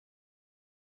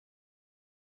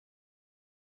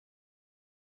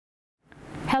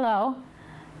Hello,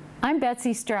 I'm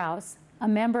Betsy Strauss, a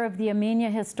member of the Amenia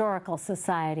Historical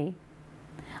Society.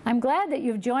 I'm glad that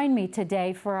you've joined me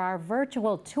today for our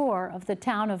virtual tour of the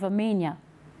town of Amenia.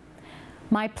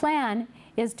 My plan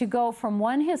is to go from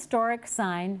one historic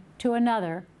sign to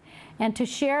another and to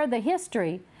share the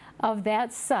history of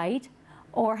that site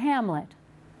or hamlet.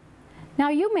 Now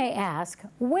you may ask,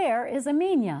 where is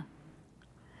Amenia?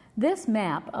 This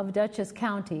map of Dutchess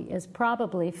County is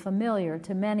probably familiar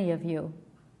to many of you.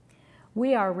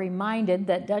 We are reminded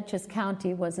that Dutchess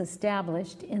County was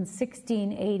established in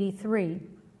 1683.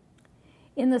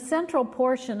 In the central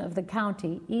portion of the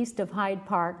county, east of Hyde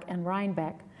Park and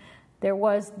Rhinebeck, there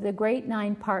was the Great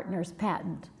Nine Partners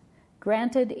Patent,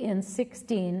 granted in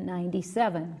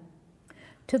 1697.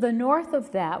 To the north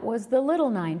of that was the Little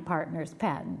Nine Partners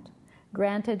Patent,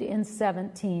 granted in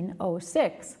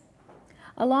 1706.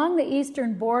 Along the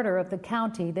eastern border of the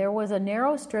county, there was a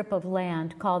narrow strip of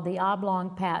land called the Oblong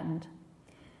Patent.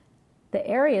 The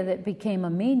area that became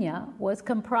Amenia was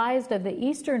comprised of the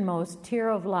easternmost tier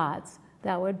of lots,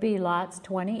 that would be lots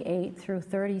 28 through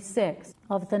 36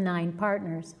 of the Nine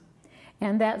Partners,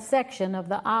 and that section of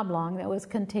the oblong that was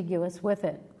contiguous with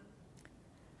it.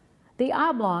 The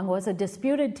oblong was a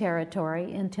disputed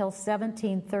territory until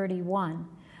 1731,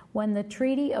 when the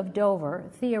Treaty of Dover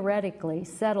theoretically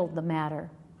settled the matter.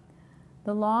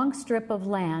 The long strip of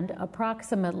land,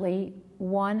 approximately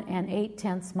 1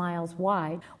 8/10 miles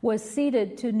wide, was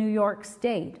ceded to New York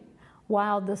State,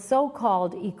 while the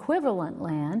so-called equivalent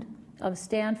land of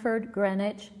Stanford,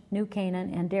 Greenwich, New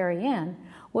Canaan, and Darien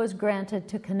was granted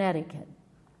to Connecticut.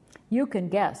 You can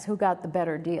guess who got the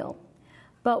better deal.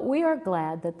 But we are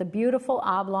glad that the beautiful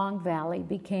oblong valley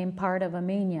became part of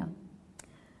Amenia.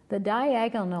 The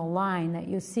diagonal line that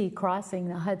you see crossing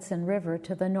the Hudson River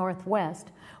to the northwest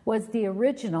was the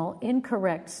original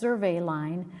incorrect survey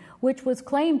line, which was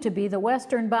claimed to be the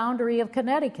western boundary of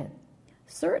Connecticut.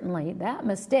 Certainly, that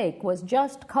mistake was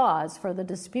just cause for the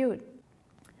dispute.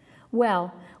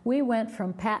 Well, we went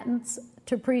from patents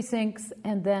to precincts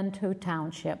and then to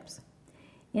townships.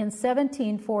 In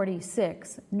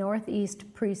 1746,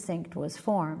 Northeast Precinct was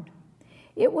formed.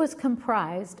 It was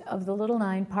comprised of the Little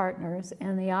Nine Partners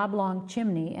and the Oblong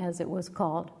Chimney, as it was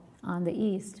called, on the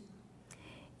east.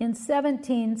 In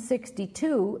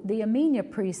 1762, the Amenia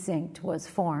Precinct was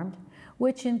formed,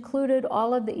 which included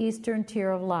all of the eastern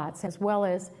tier of lots, as well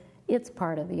as its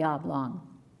part of the oblong.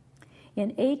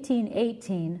 In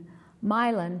 1818,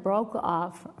 Milan broke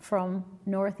off from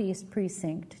Northeast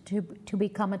Precinct to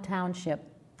become a township.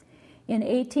 In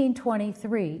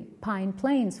 1823, Pine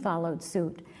Plains followed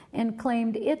suit and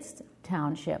claimed its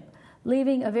township,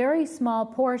 leaving a very small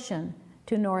portion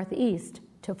to northeast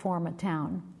to form a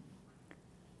town.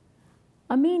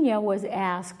 Amenia was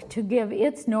asked to give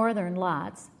its northern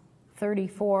lots,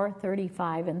 34,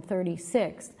 35, and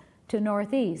 36, to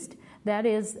northeast. That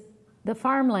is the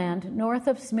farmland north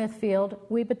of Smithfield,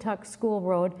 Weebatuck School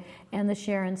Road, and the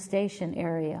Sharon Station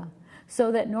area,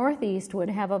 so that northeast would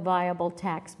have a viable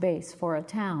tax base for a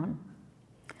town.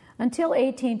 Until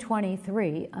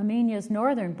 1823, Amenia's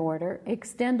northern border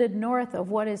extended north of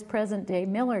what is present-day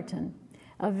Millerton,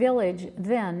 a village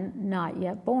then not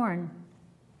yet born.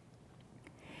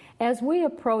 As we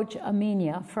approach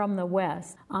Amenia from the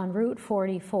west on Route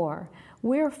 44,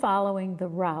 we're following the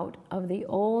route of the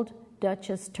old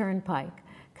Dutchess Turnpike,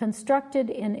 constructed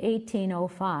in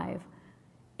 1805.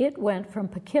 It went from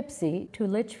Poughkeepsie to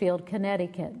Litchfield,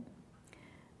 Connecticut.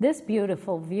 This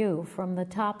beautiful view from the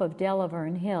top of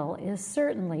Delaverne Hill is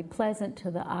certainly pleasant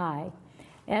to the eye,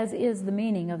 as is the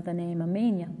meaning of the name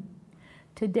Amenia.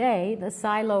 Today, the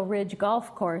Silo Ridge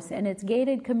Golf Course and its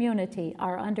gated community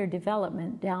are under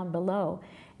development down below,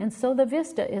 and so the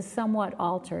vista is somewhat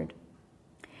altered.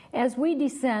 As we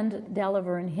descend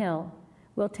Delaverne Hill,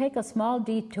 we'll take a small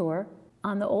detour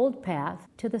on the old path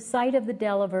to the site of the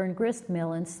Delaverne grist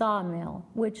mill and sawmill,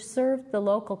 which served the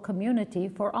local community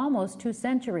for almost 2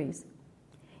 centuries.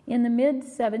 In the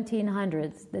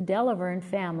mid-1700s, the Delaverne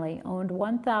family owned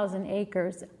 1,000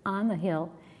 acres on the hill,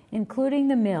 including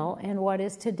the mill and what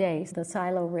is today the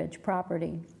Silo Ridge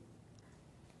property.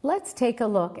 Let's take a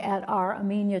look at our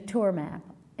Amenia tour map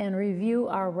and review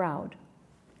our route.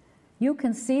 You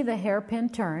can see the hairpin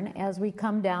turn as we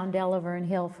come down Delaverne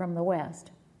Hill from the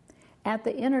west. At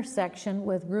the intersection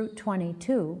with Route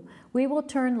 22, we will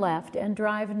turn left and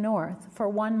drive north for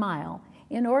 1 mile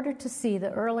in order to see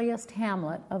the earliest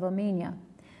hamlet of Amenia.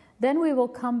 Then we will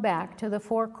come back to the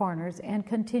Four Corners and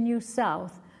continue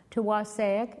south to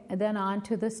Wassaic and then on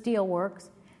to the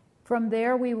steelworks. From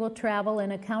there, we will travel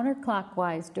in a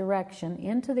counterclockwise direction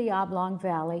into the Oblong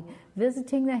Valley,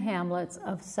 visiting the hamlets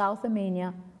of South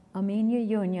Amenia, Amenia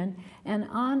Union, and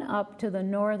on up to the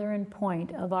northern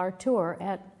point of our tour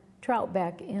at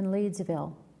Troutbeck in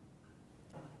Leedsville.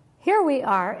 Here we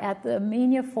are at the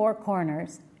Amenia Four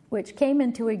Corners, which came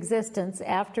into existence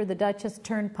after the Dutchess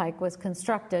Turnpike was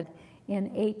constructed in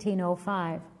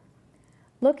 1805.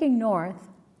 Looking north,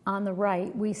 on the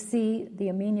right, we see the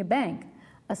Amenia Bank,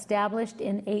 established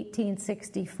in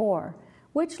 1864,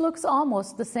 which looks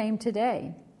almost the same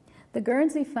today. The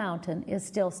Guernsey Fountain is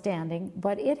still standing,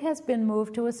 but it has been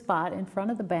moved to a spot in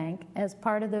front of the bank as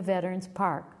part of the Veterans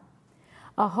Park.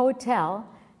 A hotel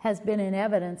has been in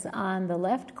evidence on the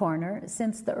left corner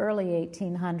since the early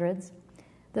 1800s.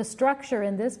 The structure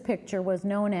in this picture was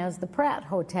known as the Pratt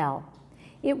Hotel.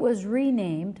 It was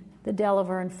renamed the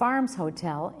Delaverne Farms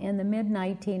Hotel in the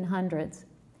mid-1900s.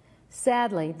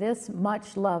 Sadly, this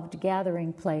much-loved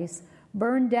gathering place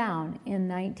burned down in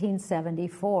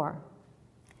 1974.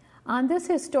 On this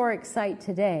historic site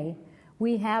today,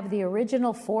 we have the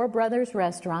original Four Brothers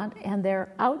restaurant and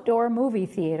their outdoor movie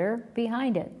theater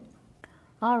behind it.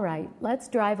 All right, let's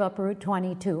drive up Route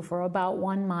 22 for about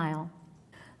 1 mile.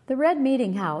 The Red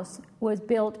Meeting House was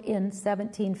built in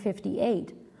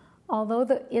 1758,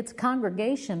 although its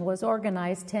congregation was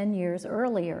organized 10 years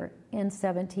earlier in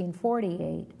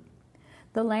 1748.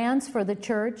 The lands for the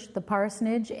church, the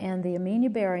parsonage, and the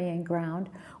Amenia burying ground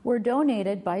were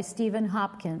donated by Stephen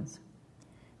Hopkins.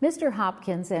 Mr.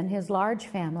 Hopkins and his large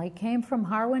family came from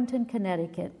Harwinton,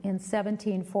 Connecticut in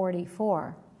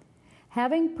 1744.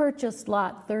 Having purchased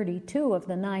Lot 32 of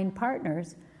the 9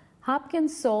 partners,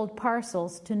 Hopkins sold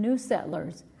parcels to new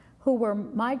settlers who were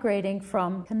migrating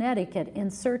from Connecticut in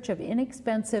search of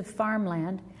inexpensive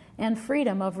farmland and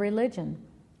freedom of religion.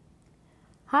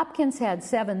 Hopkins had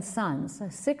 7 sons,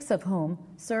 6 of whom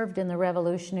served in the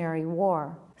Revolutionary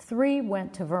War. 3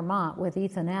 went to Vermont with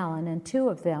Ethan Allen, and 2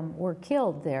 of them were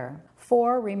killed there.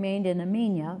 4 remained in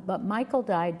Amenia, but Michael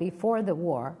died before the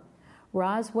war.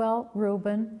 Roswell,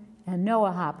 Reuben, and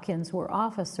Noah Hopkins were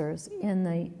officers in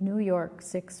the New York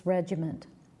 6th Regiment.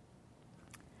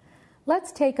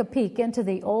 Let's take a peek into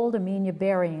the old Amenia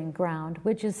burying ground,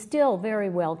 which is still very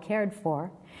well cared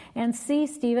for, and see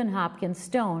Stephen Hopkins'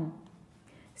 stone.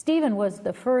 Stephen was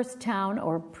the first town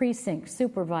or precinct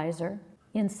supervisor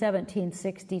in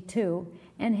 1762,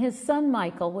 and his son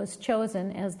Michael was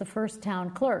chosen as the first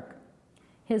town clerk.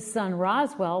 His son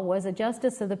Roswell was a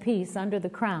justice of the peace under the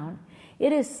crown.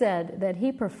 It is said that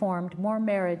he performed more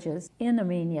marriages in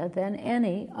Amenia than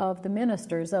any of the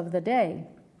ministers of the day.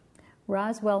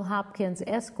 Roswell Hopkins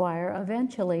Esquire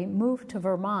eventually moved to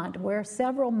Vermont, where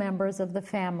several members of the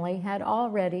family had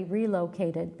already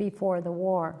relocated before the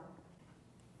war.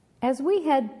 As we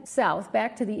head south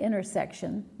back to the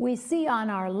intersection, we see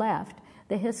on our left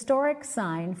the historic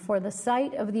sign for the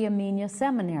site of the Amenia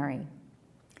Seminary.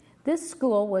 This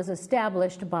school was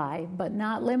established by, but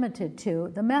not limited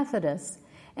to, the Methodists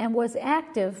and was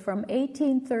active from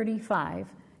 1835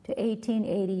 to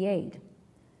 1888.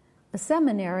 The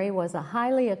seminary was a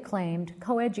highly acclaimed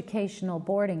coeducational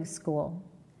boarding school,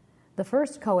 the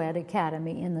first co-ed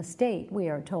academy in the state, we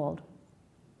are told.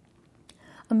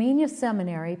 Amenia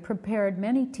Seminary prepared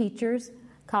many teachers,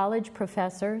 college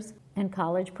professors, and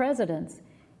college presidents.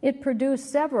 It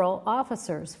produced several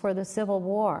officers for the Civil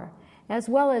War, as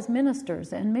well as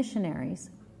ministers and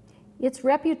missionaries. Its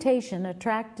reputation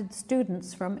attracted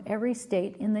students from every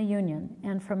state in the Union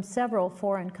and from several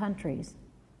foreign countries.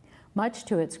 Much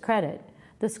to its credit,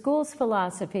 the school's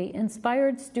philosophy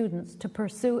inspired students to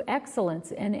pursue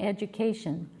excellence in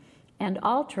education and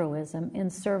altruism in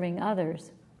serving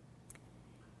others.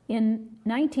 In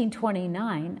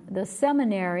 1929, the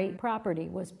seminary property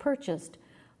was purchased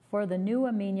for the new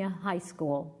Amenia High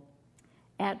School.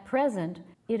 At present,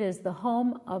 it is the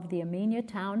home of the Amenia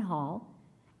Town Hall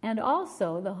and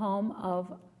also the home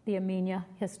of the Amenia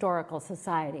Historical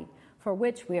Society, for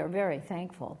which we are very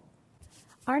thankful.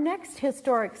 Our next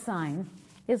historic sign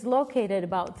is located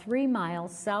about 3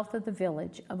 miles south of the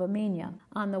village of Amenia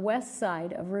on the west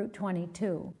side of Route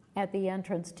 22 at the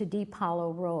entrance to Deep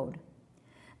Hollow Road.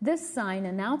 This sign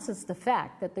announces the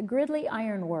fact that the Gridley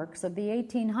Iron Works of the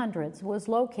 1800s was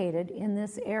located in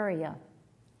this area.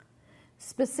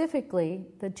 Specifically,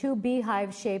 the 2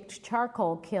 beehive-shaped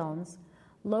charcoal kilns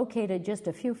located just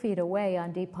a few feet away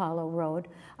on Deep Hollow Road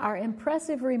are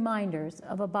impressive reminders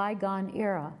of a bygone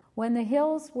era when the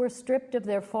hills were stripped of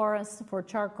their forests for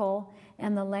charcoal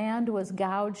and the land was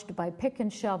gouged by pick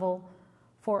and shovel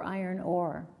for iron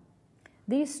ore.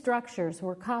 These structures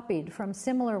were copied from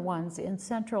similar ones in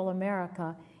Central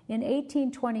America in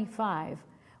 1825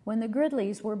 when the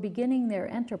Gridleys were beginning their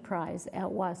enterprise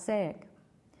at Wassaic.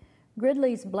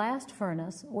 Gridley's blast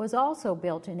furnace was also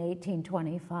built in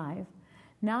 1825.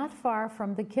 not far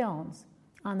from the kilns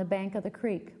on the bank of the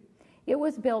creek. It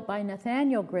was built by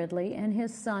Nathaniel Gridley and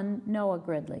his son Noah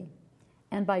Gridley,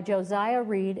 and by Josiah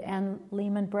Reed and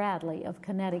Leman Bradley of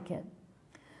Connecticut.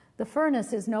 The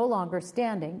furnace is no longer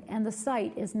standing, and the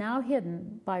site is now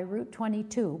hidden by Route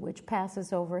 22, which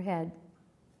passes overhead.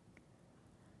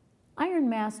 Iron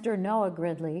Master Noah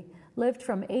Gridley lived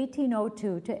from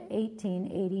 1802 to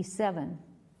 1887.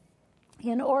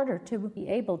 In order to be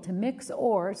able to mix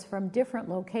ores from different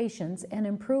locations and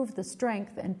improve the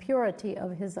strength and purity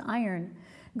of his iron,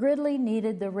 Gridley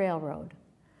needed the railroad.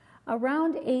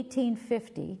 Around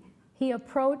 1850, he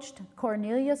approached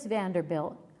Cornelius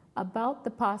Vanderbilt about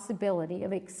the possibility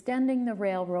of extending the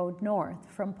railroad north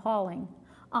from Paulding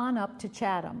on up to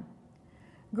Chatham.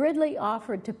 Gridley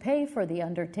offered to pay for the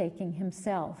undertaking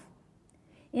himself.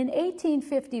 In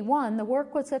 1851, the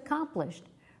work was accomplished,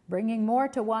 bringing more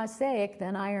to Wassaic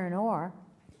than iron ore.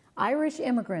 Irish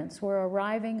immigrants were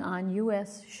arriving on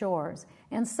U.S. shores,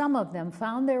 and some of them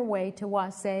found their way to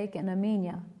Wassaic and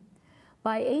Amenia.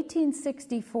 By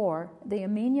 1864, the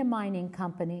Amenia Mining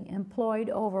Company employed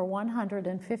over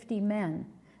 150 men,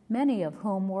 many of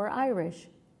whom were Irish.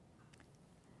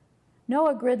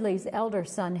 Noah Gridley's elder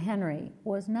son, Henry,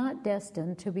 was not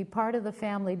destined to be part of the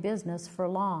family business for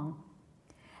long.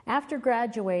 After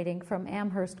graduating from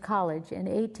Amherst College in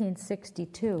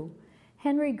 1862,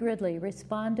 Henry Gridley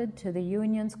responded to the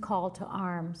Union's call to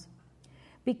arms.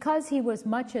 Because he was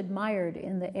much admired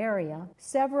in the area,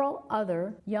 several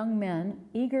other young men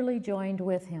eagerly joined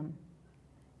with him.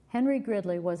 Henry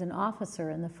Gridley was an officer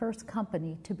in the first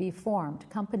company to be formed,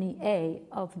 Company A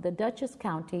of the Dutchess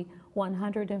County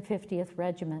 150th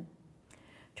Regiment.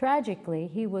 Tragically,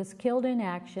 he was killed in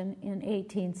action in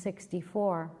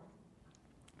 1864.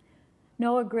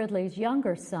 Noah Gridley's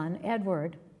younger son,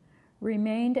 Edward,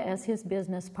 remained as his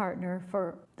business partner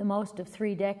for the most of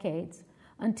 3 decades,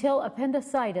 until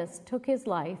appendicitis took his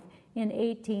life in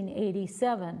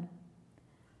 1887.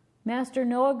 Master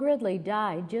Noah Gridley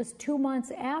died just 2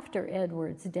 months after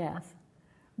Edward's death,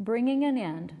 bringing an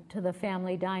end to the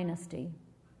family dynasty.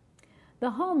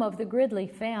 The home of the Gridley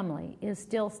family is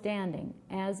still standing,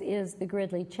 as is the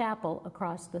Gridley Chapel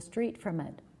across the street from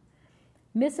it.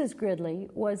 Mrs. Gridley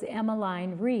was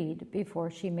Emmeline Reed before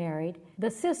she married,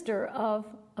 the sister of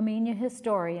Amenia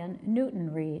historian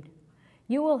Newton Reed.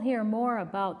 You will hear more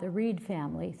about the Reed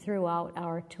family throughout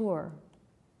our tour.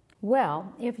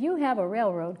 Well, if you have a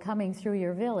railroad coming through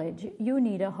your village, you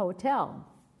need a hotel.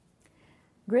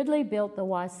 Gridley built the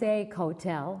Wassaic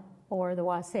Hotel, or the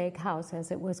Wassaic House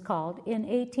as it was called, in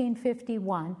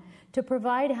 1851 to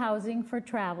provide housing for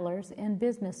travelers and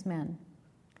businessmen.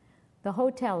 The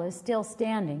hotel is still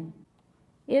standing.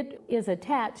 It is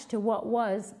attached to what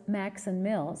was Maxon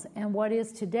Mills and what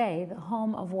is today the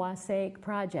home of Wassaic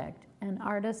Project, an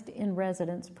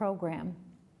artist-in-residence program.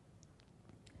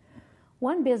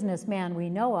 One businessman we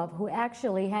know of who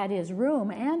actually had his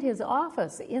room and his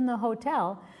office in the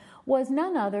hotel was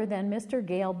none other than Mr.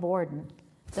 Gale Borden,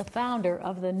 the founder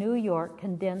of the New York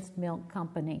Condensed Milk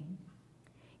Company.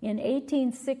 In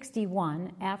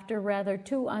 1861, after rather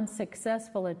 2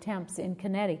 unsuccessful attempts in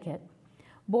Connecticut,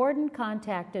 Borden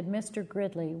contacted Mr.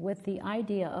 Gridley with the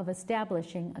idea of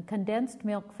establishing a condensed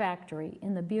milk factory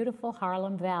in the beautiful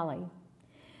Harlem Valley.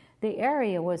 The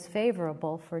area was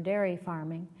favorable for dairy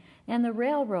farming, and the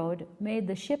railroad made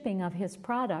the shipping of his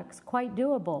products quite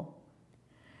doable.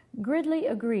 Gridley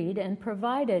agreed and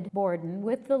provided Borden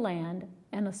with the land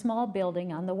and a small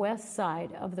building on the west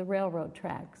side of the railroad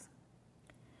tracks.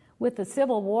 With the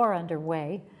Civil War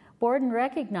underway, Borden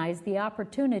recognized the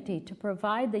opportunity to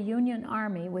provide the Union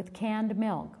Army with canned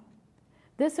milk.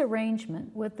 This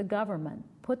arrangement with the government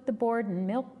put the Borden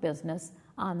milk business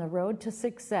on the road to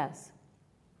success.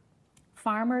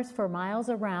 Farmers for miles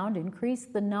around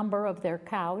increased the number of their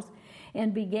cows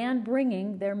and began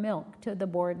bringing their milk to the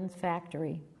Borden's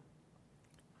factory.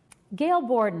 Gale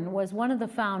Borden was one of the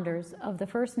founders of the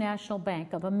First National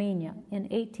Bank of Amenia in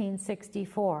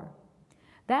 1864.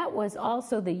 That was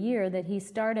also the year that he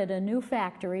started a new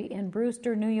factory in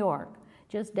Brewster, New York,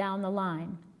 just down the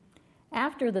line.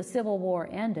 After the Civil War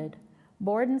ended,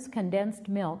 Borden's condensed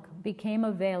milk became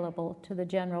available to the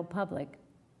general public.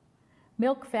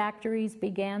 Milk factories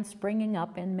began springing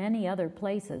up in many other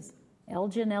places: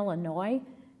 Elgin, Illinois,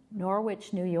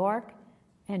 Norwich, New York,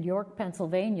 and York,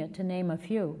 Pennsylvania, to name a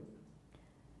few.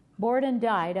 Borden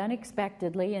died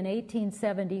unexpectedly in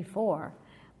 1874,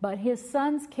 but his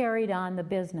sons carried on the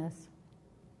business.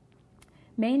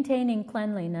 Maintaining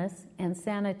cleanliness and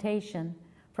sanitation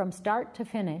from start to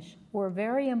finish were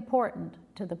very important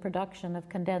to the production of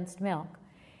condensed milk.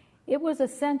 It was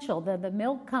essential that the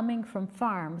milk coming from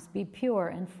farms be pure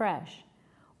and fresh.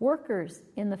 Workers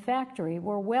in the factory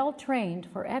were well trained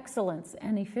for excellence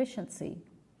and efficiency.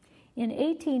 In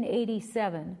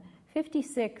 1887,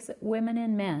 56 women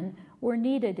and men were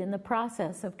needed in the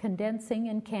process of condensing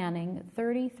and canning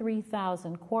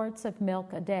 33,000 quarts of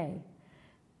milk a day.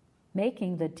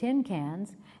 Making the tin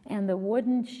cans and the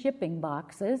wooden shipping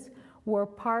boxes were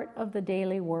part of the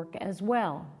daily work as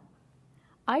well.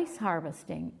 Ice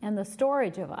harvesting and the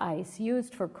storage of ice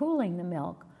used for cooling the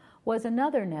milk was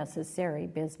another necessary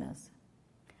business.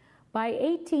 By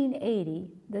 1880,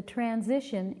 the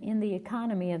transition in the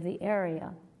economy of the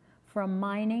area from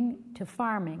mining to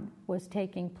farming was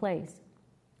taking place.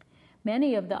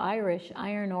 Many of the Irish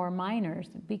iron ore miners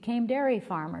became dairy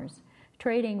farmers,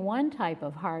 trading one type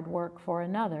of hard work for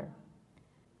another.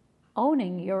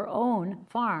 Owning your own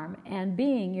farm and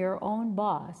being your own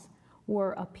boss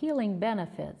were appealing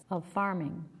benefits of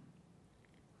farming.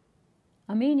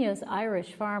 Amenia's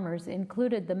Irish farmers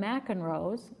included the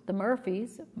McEnroes, the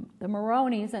Murphys, the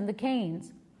Maronis, and the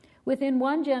Canes. Within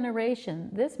one generation,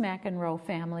 this McEnroe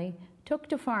family took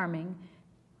to farming,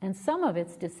 and some of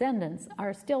its descendants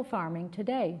are still farming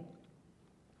today.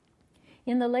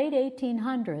 In the late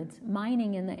 1800s,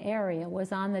 mining in the area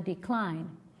was on the decline.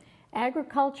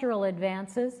 Agricultural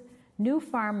advances, new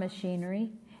farm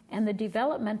machinery, and the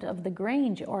development of the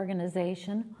Grange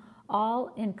organization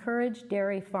all encouraged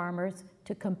dairy farmers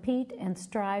to compete and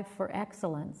strive for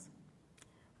excellence.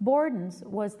 Borden's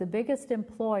was the biggest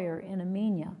employer in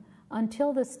Amenia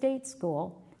until the state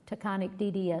school, Taconic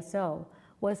DDSO,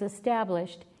 was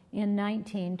established in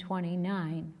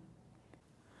 1929.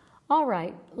 All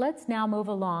right, let's now move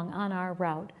along on our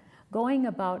route, going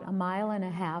about 1.5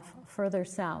 miles further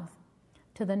south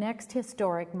to the next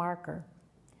historic marker.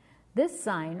 This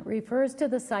sign refers to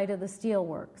the site of the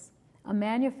steelworks, a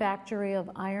manufactory of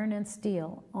iron and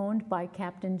steel owned by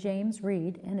Captain James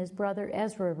Reed and his brother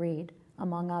Ezra Reed,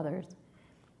 among others.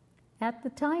 At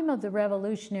the time of the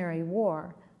Revolutionary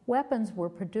War, weapons were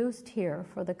produced here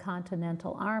for the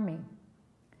Continental Army.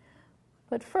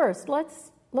 But first,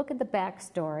 let's look at the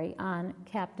backstory on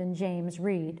Captain James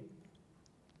Reed.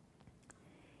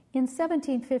 In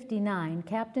 1759,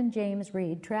 Captain James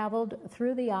Reed traveled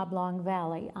through the Oblong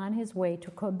Valley on his way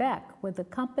to Quebec with a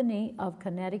company of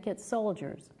Connecticut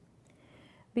soldiers.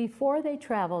 Before they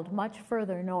traveled much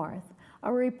further north,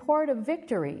 a report of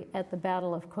victory at the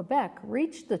Battle of Quebec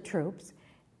reached the troops,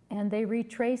 and they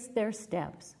retraced their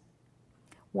steps.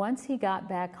 Once he got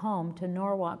back home to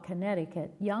Norwalk,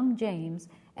 Connecticut, young James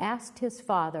asked his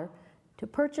father to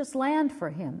purchase land for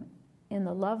him in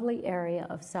the lovely area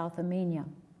of South Amenia.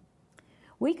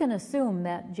 We can assume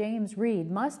that James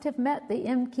Reed must have met the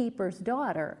innkeeper's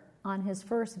daughter on his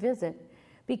first visit,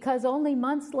 because only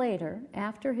months later,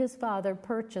 after his father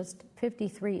purchased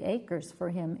 53 acres for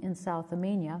him in South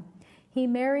Amenia, he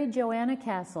married Joanna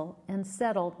Castle and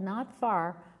settled not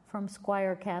far from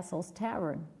Squire Castle's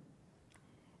tavern.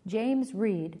 James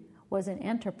Reed was an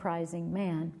enterprising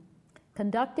man,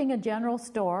 conducting a general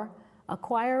store,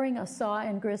 acquiring a saw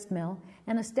and grist mill,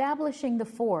 and establishing the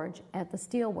forge at the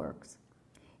steelworks.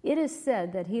 It is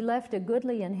said that he left a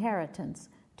goodly inheritance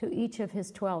to each of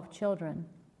his 12 children.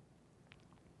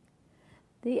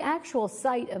 The actual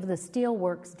site of the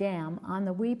steelworks dam on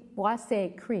the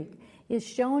Wassac Creek is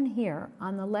shown here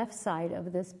on the left side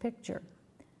of this picture,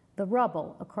 the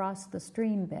rubble across the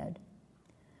stream bed.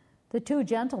 The two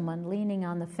gentlemen leaning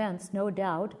on the fence, no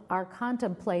doubt, are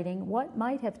contemplating what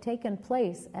might have taken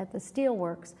place at the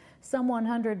steelworks some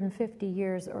 150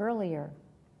 years earlier.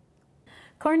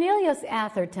 Cornelius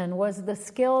Atherton was the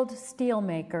skilled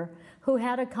steelmaker who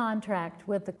had a contract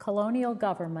with the colonial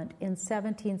government in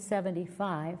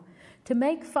 1775 to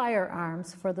make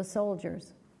firearms for the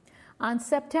soldiers. On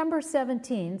September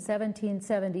 17,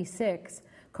 1776,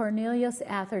 Cornelius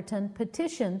Atherton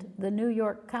petitioned the New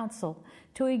York Council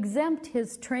to exempt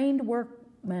his trained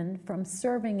workmen from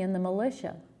serving in the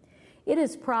militia. It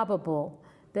is probable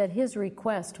that his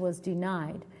request was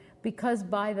denied because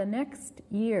by the next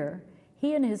year,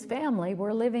 he and his family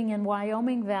were living in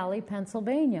Wyoming Valley,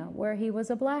 Pennsylvania, where he was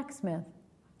a blacksmith.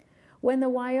 When the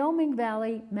Wyoming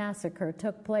Valley Massacre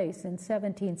took place in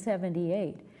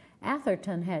 1778,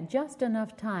 Atherton had just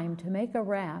enough time to make a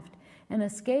raft and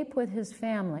escape with his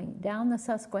family down the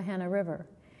Susquehanna River.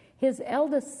 His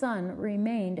eldest son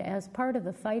remained as part of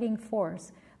the fighting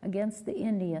force against the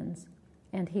Indians,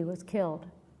 and he was killed.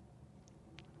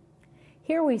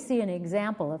 Here we see an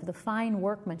example of the fine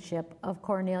workmanship of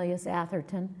Cornelius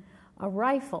Atherton, a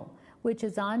rifle which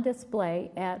is on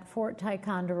display at Fort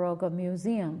Ticonderoga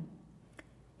Museum.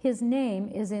 His name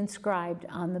is inscribed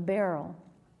on the barrel.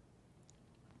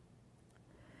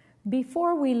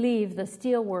 Before we leave the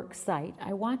steelworks site,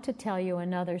 I want to tell you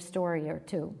another story or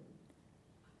two.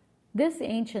 This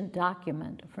ancient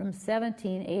document from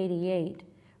 1788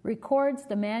 records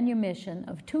the manumission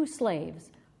of 2 slaves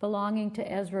belonging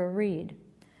to Ezra Reed.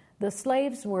 The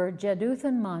slaves were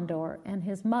Jeduthun Mondor and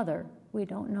his mother, we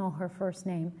don't know her first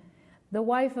name, the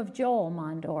wife of Joel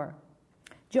Mondor.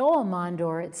 Joel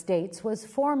Mondor, it states, was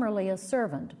formerly a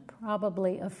servant,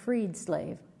 probably a freed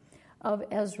slave, of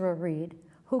Ezra Reed,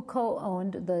 who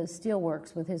co-owned the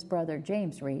steelworks with his brother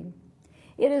James Reed.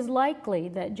 It is likely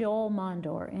that Joel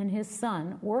Mondor and his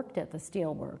son worked at the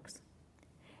steelworks.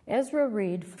 Ezra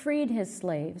Reed freed his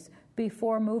slaves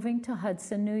before moving to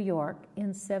Hudson, New York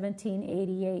in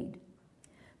 1788.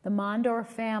 The Mondor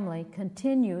family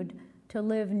continued to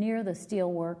live near the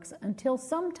steelworks until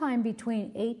sometime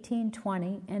between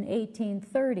 1820 and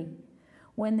 1830,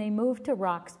 when they moved to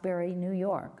Roxbury, New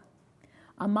York.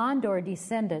 A Mondor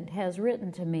descendant has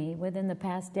written to me within the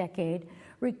past decade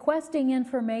requesting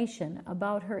information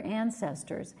about her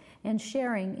ancestors and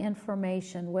sharing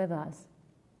information with us.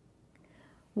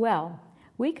 Well,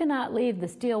 we cannot leave the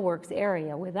steelworks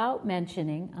area without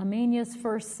mentioning Amenia's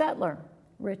first settler,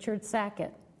 Richard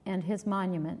Sackett, and his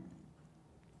monument.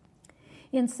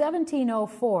 In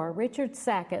 1704, Richard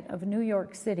Sackett of New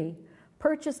York City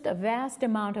purchased a vast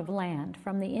amount of land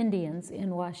from the Indians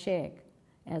in Washaek,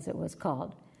 as it was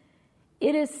called.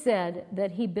 It is said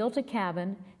that he built a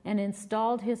cabin and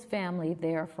installed his family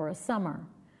there for a summer.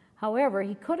 However,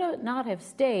 he could not have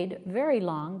stayed very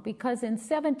long because in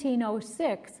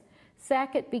 1706,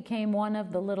 Sackett became one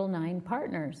of the Little Nine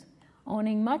Partners,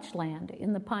 owning much land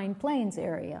in the Pine Plains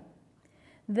area.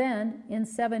 Then, in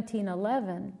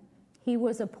 1711, he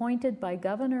was appointed by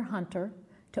Governor Hunter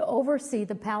to oversee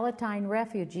the Palatine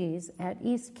refugees at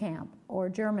East Camp, or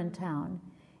Germantown,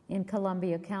 in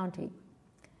Columbia County.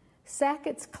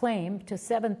 Sackett's claim to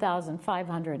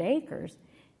 7,500 acres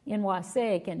in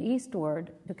Washaek and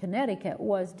eastward to Connecticut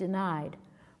was denied,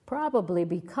 probably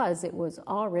because it was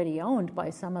already owned by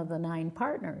some of the Nine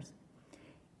Partners.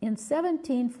 In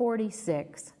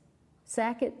 1746,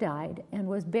 Sackett died and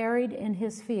was buried in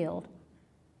his field,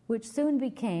 which soon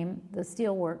became the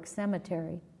Steelworks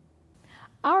Cemetery.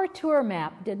 Our tour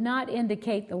map did not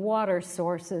indicate the water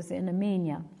sources in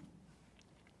Amenia.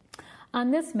 On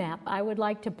this map, I would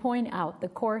like to point out the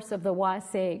course of the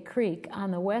Washaek Creek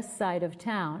on the west side of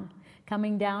town,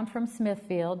 coming down from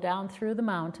Smithfield, down through the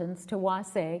mountains to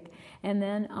Washaek, and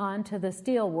then on to the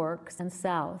steelworks and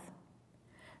south.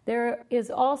 There is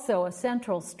also a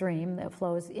central stream that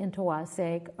flows into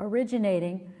Washaek,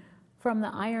 originating from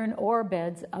the iron ore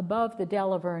beds above the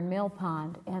Delaverne Mill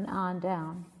Pond and on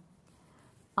down.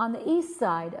 On the east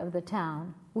side of the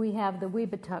town, we have the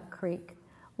Weebatuck Creek,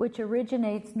 which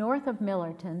originates north of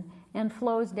Millerton and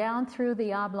flows down through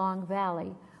the Oblong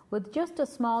Valley with just a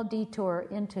small detour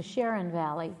into Sharon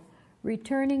Valley,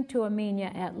 returning to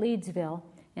Amenia at Leedsville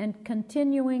and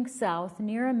continuing south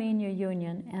near Amenia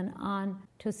Union and on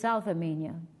to South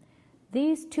Amenia.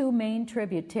 These 2 main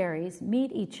tributaries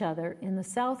meet each other in the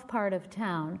south part of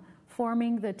town,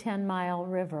 forming the 10-Mile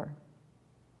River.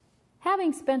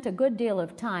 Having spent a good deal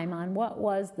of time on what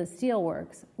was the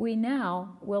steelworks, we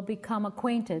now will become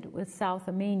acquainted with South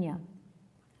Amenia.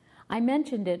 I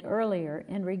mentioned it earlier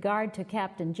in regard to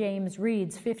Captain James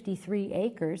Reed's 53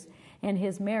 acres and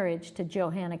his marriage to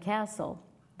Johanna Castle,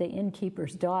 the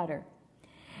innkeeper's daughter.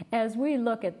 As we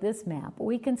look at this map,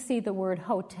 we can see the word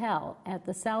hotel at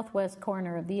the southwest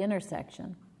corner of the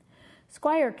intersection.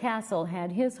 Squire Castle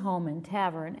had his home and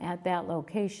tavern at that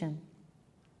location.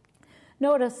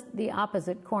 Notice the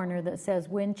opposite corner that says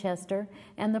Winchester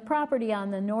and the property on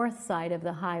the north side of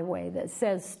the highway that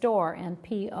says store and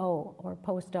P.O. or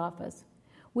post office.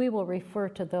 We will refer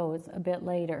to those a bit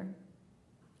later.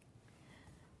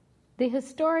 The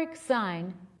historic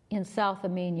sign in South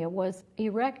Amenia was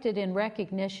erected in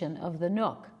recognition of the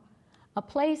Nook, a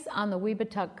place on the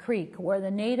Weebatuck Creek where the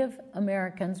Native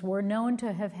Americans were known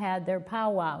to have had their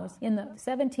powwows in the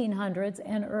 1700s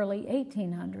and early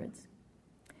 1800s.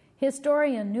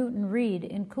 Historian Newton Reed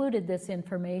included this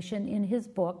information in his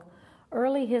book,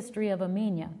 Early History of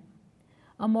Amenia.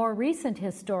 A more recent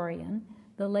historian,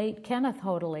 the late Kenneth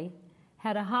Hoadley,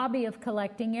 had a hobby of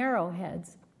collecting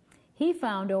arrowheads. He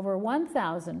found over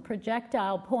 1,000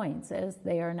 projectile points, as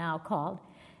they are now called,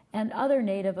 and other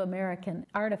Native American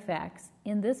artifacts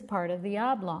in this part of the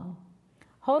oblong.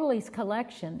 Hoadley's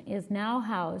collection is now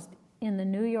housed in the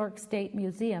New York State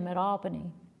Museum at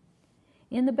Albany.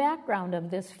 In the background of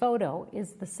this photo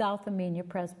is the South Amenia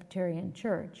Presbyterian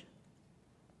Church.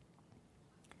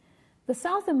 The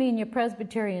South Amenia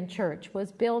Presbyterian Church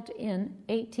was built in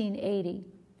 1880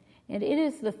 and it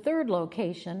is the third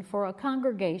location for a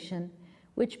congregation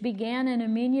which began in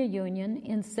Amenia Union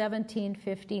in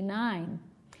 1759.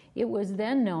 It was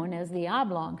then known as the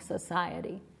Oblong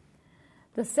Society.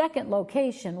 The second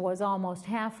location was almost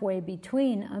halfway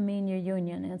between Amenia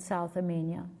Union and South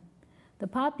Amenia. The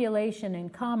population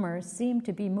and commerce seemed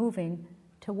to be moving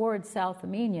towards South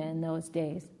Amenia in those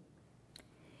days.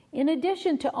 In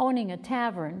addition to owning a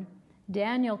tavern,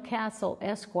 Daniel Castle,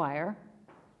 Esquire,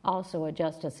 also a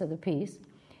justice of the peace,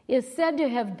 is said to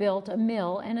have built a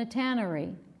mill and a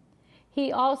tannery.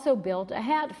 He also built a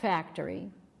hat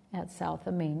factory at South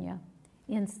Amenia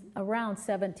in around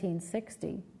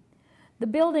 1760. The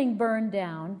building burned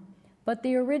down, but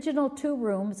the original 2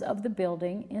 rooms of the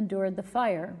building endured the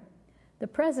fire. The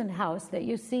present house that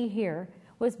you see here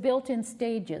was built in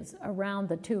stages around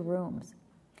the 2 rooms.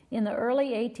 In the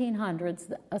early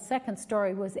 1800s, a second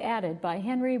story was added by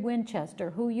Henry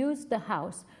Winchester, who used the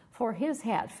house for his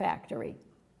hat factory.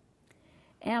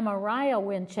 Amenia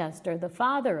Winchester, the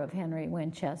father of Henry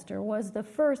Winchester, was the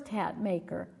first hat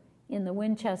maker in the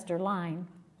Winchester line.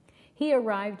 He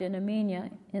arrived in Amenia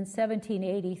in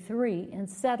 1783 and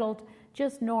settled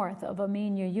just north of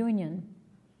Amenia Union.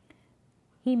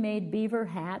 He made beaver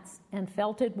hats and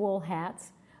felted wool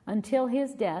hats until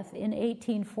his death in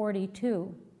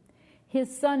 1842.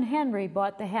 His son Henry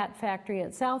bought the hat factory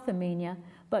at South Amenia,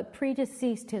 but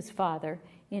predeceased his father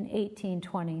in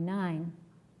 1829.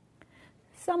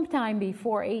 Sometime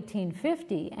before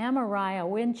 1850, Amenia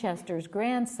Winchester's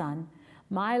grandson,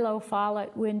 Milo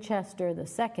Follett Winchester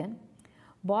II,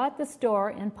 bought the store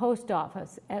and post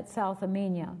office at South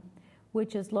Amenia,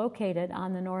 which is located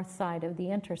on the north side of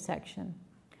the intersection.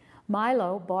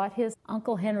 Milo bought his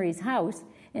Uncle Henry's house,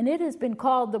 and it has been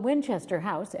called the Winchester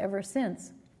House ever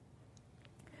since.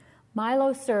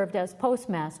 Milo served as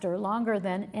postmaster longer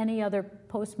than any other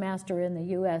postmaster in the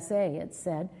USA, it's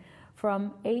said,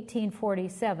 from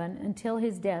 1847 until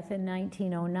his death in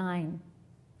 1909.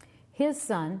 His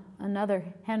son, another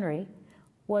Henry,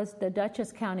 was the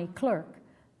Dutchess County clerk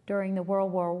during the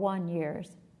World War I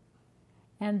years.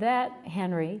 And that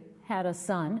Henry had a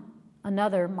son,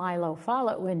 another Milo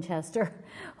Follett Winchester,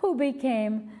 who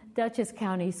became Dutchess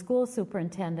County school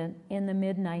superintendent in the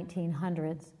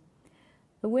mid-1900s.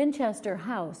 The Winchester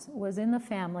house was in the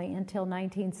family until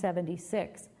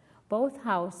 1976. Both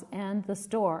house and the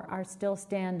store are still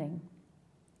standing.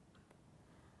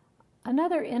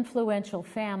 Another influential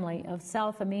family of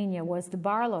South Amenia was the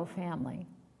Barlow family.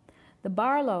 The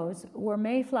Barlows were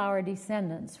Mayflower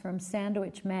descendants from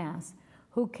Sandwich, Mass.,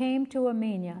 who came to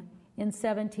Amenia in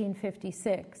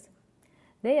 1756.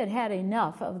 They had had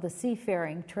enough of the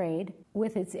seafaring trade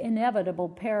with its inevitable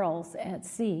perils at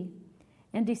sea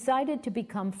and decided to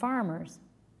become farmers.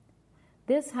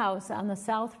 This house on the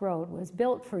South Road was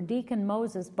built for Deacon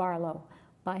Moses Barlow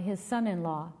by his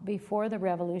son-in-law before the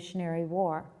Revolutionary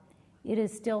War. It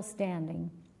is still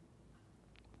standing.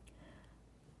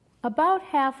 About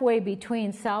halfway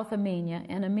between South Amenia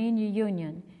and Amenia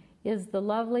Union is the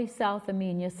lovely South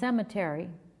Amenia Cemetery.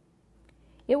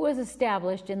 It was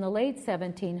established in the late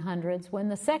 1700s when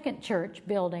the second church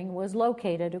building was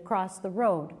located across the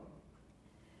road.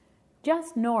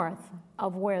 Just north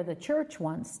of where the church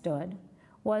once stood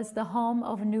was the home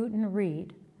of Newton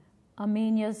Reed,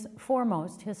 Amenia's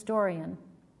foremost historian.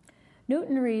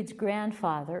 Newton Reed's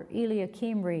grandfather,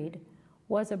 Eliakim Reed,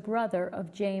 was a brother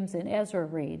of James and Ezra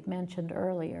Reed, mentioned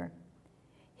earlier.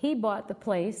 He bought the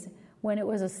place when it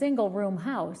was a single-room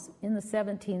house in the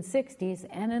 1760s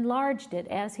and enlarged it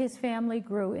as his family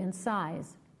grew in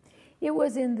size. It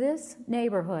was in this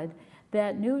neighborhood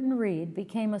that Newton Reed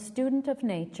became a student of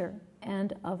nature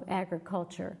and of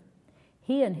agriculture.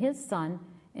 He and his son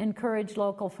encouraged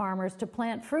local farmers to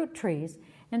plant fruit trees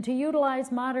and to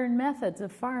utilize modern methods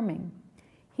of farming.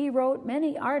 He wrote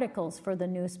many articles for the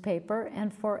newspaper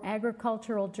and for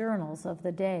agricultural journals of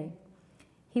the day.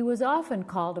 He was often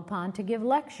called upon to give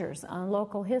lectures on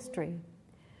local history.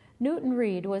 Newton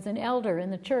Reed was an elder in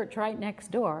the church right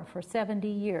next door for 70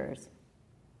 years.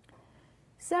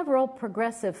 Several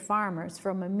progressive farmers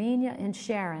from Amenia and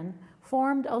Sharon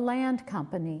formed a land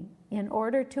company in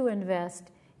order to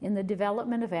invest in the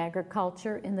development of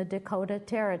agriculture in the Dakota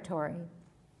Territory.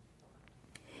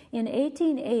 In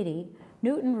 1880,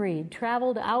 Newton Reed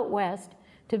traveled out west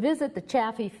to visit the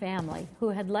Chaffee family, who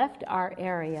had left our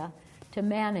area to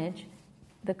manage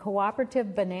the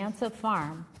cooperative Bonanza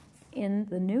Farm in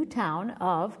the new town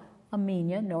of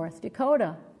Amenia, North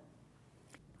Dakota.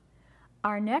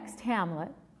 Our next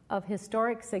hamlet of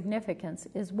historic significance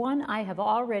is one I have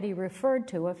already referred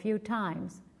to a few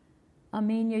times,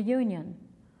 Amenia Union,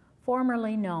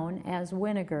 formerly known as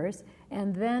Winnegar's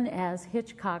and then as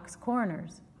Hitchcock's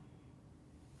Corners.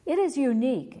 It is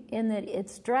unique in that it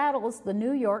straddles the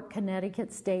New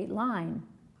York-Connecticut state line.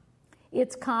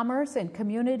 Its commerce and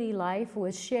community life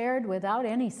was shared without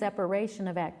any separation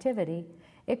of activity,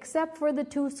 except for the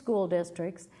 2 school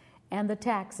districts and the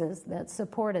taxes that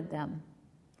supported them.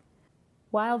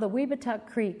 While the Weebatuck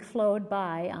Creek flowed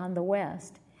by on the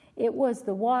west, it was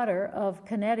the water of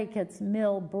Connecticut's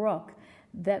Mill Brook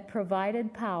that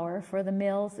provided power for the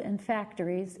mills and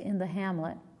factories in the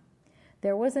hamlet.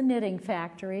 There was a knitting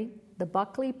factory, the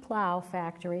Buckley Plow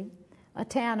Factory, a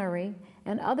tannery,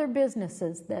 and other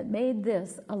businesses that made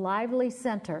this a lively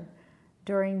center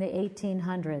during the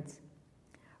 1800s.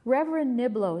 Reverend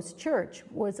Niblow's church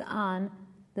was on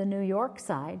the New York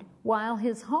side, while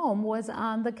his home was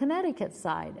on the Connecticut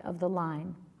side of the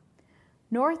line.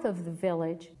 North of the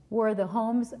village were the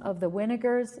homes of the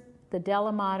Winegars, the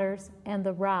Delamaters, and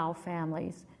the Rao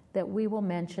families that we will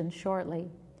mention shortly,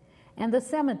 and the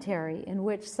cemetery in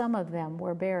which some of them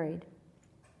were buried.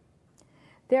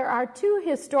 There are 2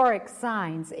 historic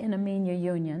signs in Amenia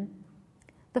Union.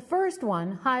 The first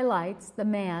one highlights the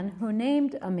man who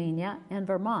named Amenia and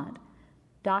Vermont,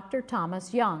 Dr.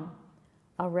 Thomas Young,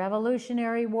 a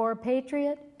Revolutionary War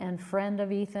patriot and friend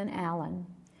of Ethan Allen.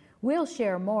 We'll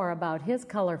share more about his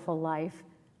colorful life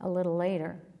a little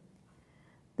later.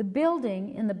 The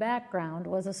building in the background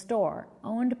was a store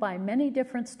owned by many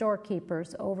different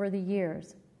storekeepers over the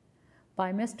years,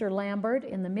 by Mr. Lambert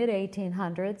in the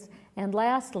mid-1800s, and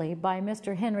lastly by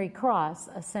Mr. Henry Cross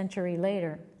a century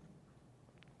later.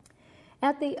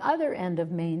 At the other end of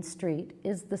Main Street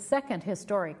is the second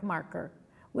historic marker,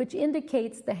 which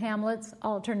indicates the hamlet's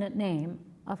alternate name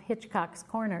of Hitchcock's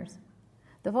Corners.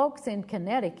 The folks in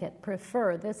Connecticut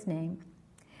prefer this name.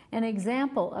 An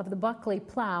example of the Buckley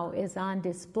Plow is on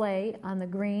display on the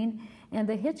green, and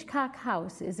the Hitchcock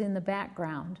house is in the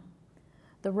background.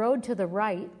 The road to the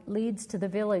right leads to the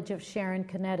village of Sharon,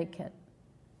 Connecticut.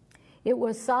 It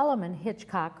was Solomon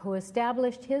Hitchcock who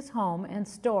established his home and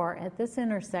store at this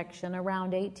intersection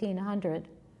around 1800.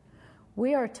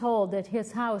 We are told that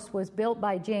his house was built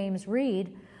by James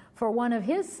Reed for one of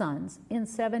his sons in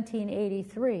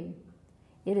 1783.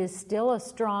 It is still a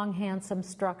strong, handsome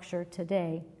structure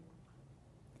today.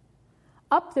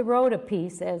 Up the road a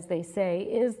piece, as they say,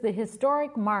 is the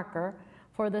historic marker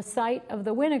for the site of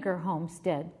the Winegar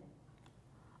homestead.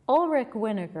 Ulrich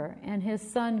Winegar and his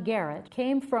son Garrett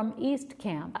came from East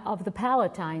Camp of the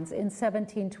Palatines in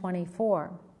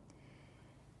 1724.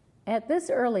 At this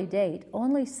early date,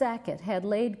 only Sackett had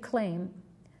laid claim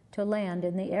to land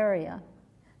in the area.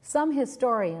 Some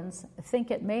historians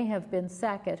think it may have been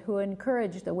Sackett who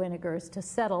encouraged the Winegars to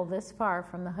settle this far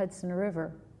from the Hudson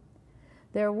River.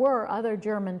 There were other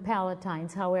German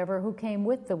Palatines, however, who came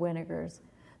with the Winegars,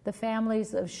 the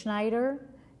families of Schneider,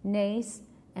 Nace,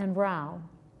 and Rao.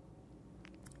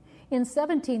 In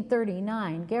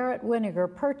 1739, Garrett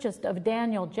Winegar purchased of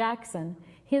Daniel Jackson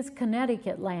his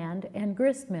Connecticut land and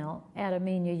gristmill at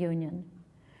Amenia Union.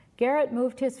 Garrett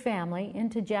moved his family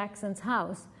into Jackson's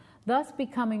house, thus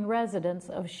becoming residents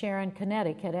of Sharon,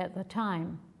 Connecticut at the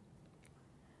time.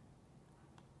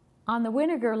 On the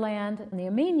Winegar land on the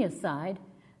Amenia side,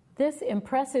 this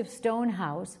impressive stone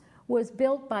house was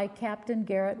built by Captain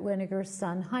Garrett Winegar's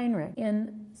son Heinrich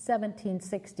in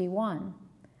 1761.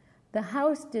 The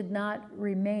house did not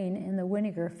remain in the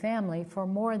Winegar family for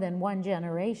more than one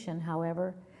generation,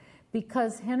 however,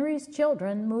 because Henry's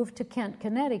children moved to Kent,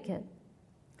 Connecticut.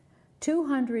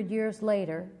 200 years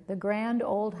later, the grand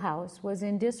old house was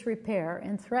in disrepair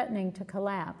and threatening to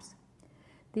collapse.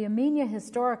 The Amenia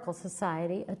Historical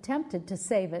Society attempted to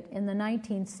save it in the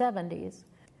 1970s.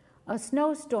 A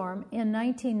snowstorm in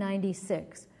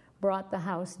 1996 brought the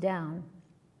house down.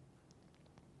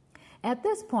 At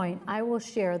this point, I will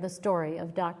share the story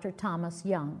of Dr. Thomas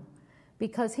Young,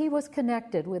 because he was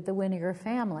connected with the Winegar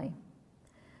family.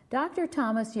 Dr.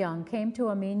 Thomas Young came to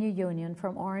Amenia Union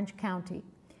from Orange County.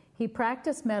 He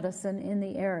practiced medicine in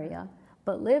the area,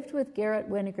 but lived with Garrett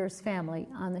Winegar's family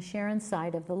on the Sharon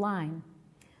side of the line.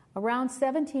 Around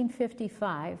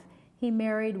 1755, he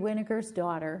married Winegar's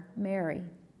daughter, Mary.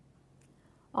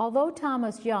 Although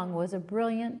Thomas Young was a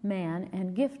brilliant man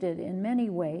and gifted in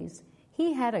many ways,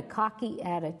 he had a cocky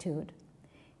attitude.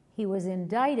 He was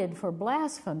indicted for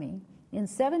blasphemy in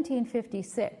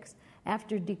 1756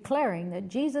 after declaring that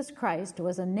Jesus Christ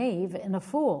was a knave and a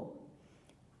fool.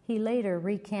 He later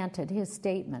recanted his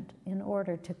statement in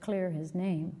order to clear his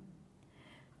name.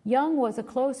 Young was a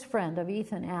close friend of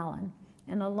Ethan Allen,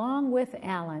 and along with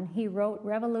Allen, he wrote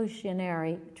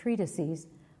revolutionary treatises,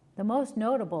 the most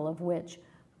notable of which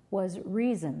was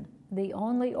Reason, the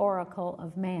Only Oracle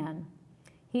of Man.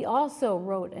 He also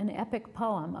wrote an epic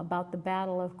poem about the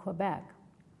Battle of Quebec.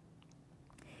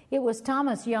 It was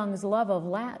Thomas Young's love of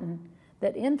Latin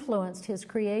that influenced his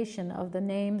creation of the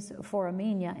names for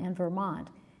Amenia and Vermont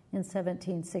in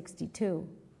 1762.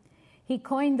 He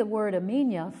coined the word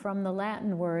Amenia from the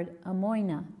Latin word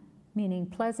amoina, meaning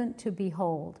pleasant to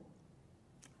behold.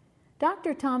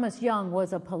 Dr. Thomas Young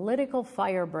was a political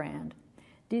firebrand.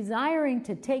 Desiring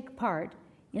to take part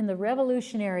in the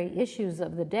revolutionary issues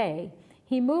of the day,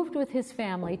 he moved with his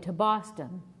family to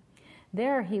Boston.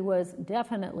 There he was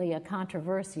definitely a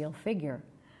controversial figure,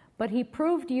 but he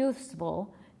proved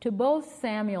useful to both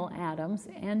Samuel Adams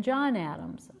and John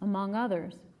Adams, among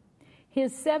others.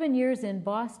 His 7 years in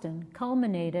Boston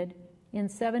culminated in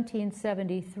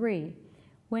 1773,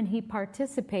 when he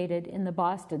participated in the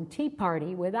Boston Tea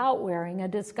Party without wearing a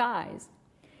disguise.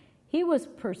 He was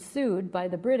pursued by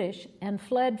the British and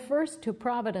fled first to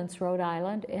Providence, Rhode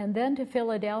Island, and then to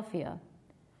Philadelphia.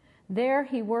 There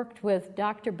he worked with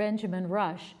Dr. Benjamin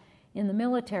Rush in the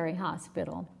military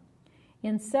hospital.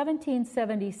 In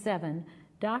 1777,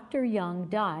 Dr. Young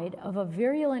died of a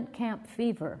virulent camp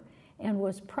fever and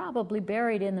was probably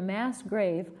buried in the mass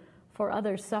grave for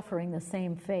others suffering the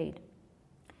same fate.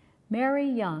 Mary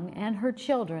Young and her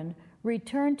children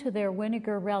returned to their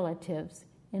Winnegar relatives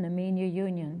in Amenia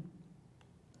Union.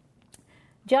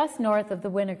 Just north of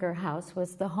the Winnegar house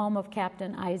was the home of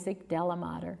Captain Isaac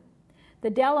Delamater.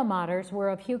 The Delamaters were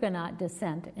of Huguenot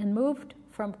descent and moved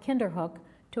from Kinderhook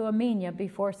to Amenia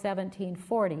before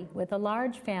 1740 with a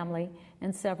large family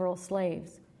and several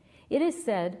slaves. It is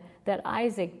said that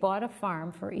Isaac bought a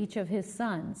farm for each of his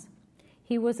sons.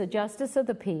 He was a justice of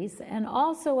the peace and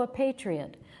also a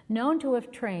patriot, known to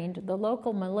have trained the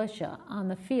local militia on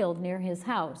the field near his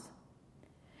house.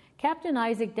 Captain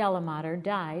Isaac Delamater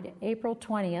died April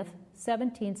 20th,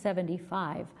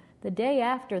 1775, the day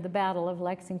after the Battle of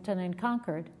Lexington and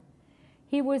Concord.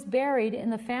 He was buried in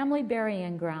the family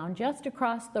burying ground just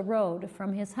across the road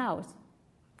from his house.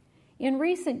 In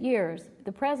recent years,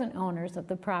 the present owners of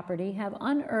the property have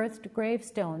unearthed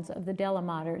gravestones of the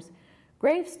Delamaters,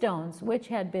 gravestones which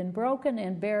had been broken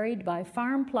and buried by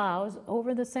farm plows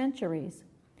over the centuries.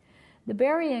 The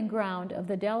burying ground of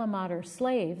the Delamater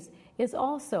slaves is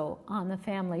also on the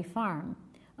family farm.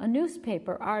 A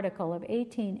newspaper article of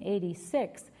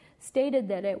 1886 stated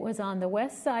that it was on the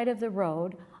west side of the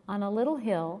road on a little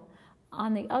hill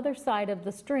on the other side of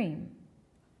the stream.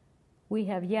 We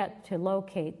have yet to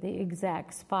locate the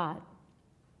exact spot.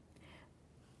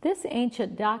 This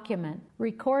ancient document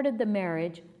recorded the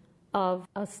marriage of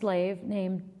a slave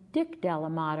named Dick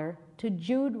Delamater to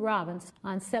Jude Robinson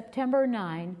on September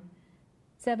 9,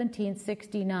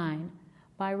 1769,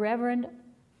 by Reverend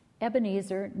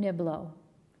Ebenezer Niblo.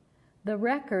 The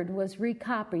record was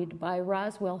recopied by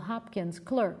Roswell Hopkins'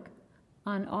 clerk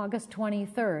on August 23,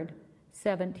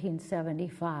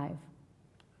 1775.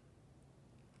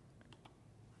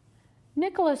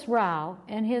 Nicholas Rao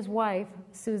and his wife,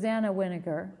 Susanna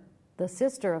Winnegar, the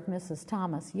sister of Mrs.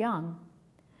 Thomas Young,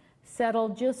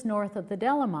 settled just north of the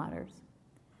Delamaters.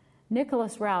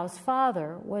 Nicholas Rao's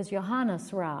father was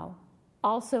Johannes Rao,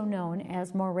 also known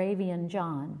as Moravian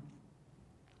John.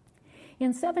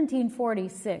 In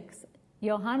 1746,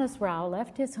 Johannes Rao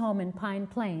left his home in Pine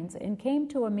Plains and came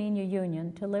to Amenia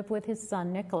Union to live with his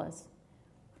son Nicholas.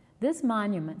 This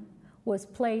monument was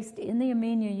placed in the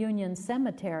Amenia Union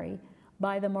Cemetery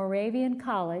by the Moravian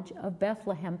College of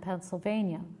Bethlehem,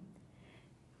 Pennsylvania.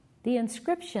 The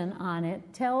inscription on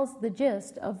it tells the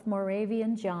gist of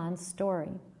Moravian John's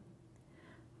story.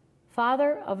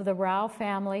 Father of the Rao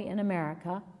family in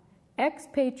America,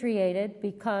 expatriated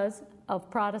because of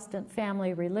Protestant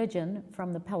family religion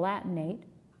from the Palatinate,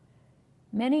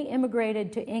 many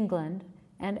immigrated to England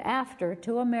and after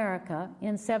to America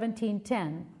in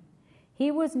 1710. He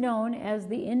was known as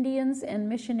the Indians and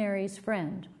missionaries'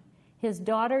 friend. His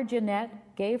daughter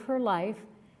Jeanette gave her life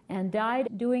and died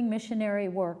doing missionary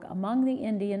work among the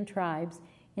Indian tribes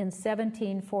in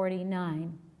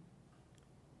 1749.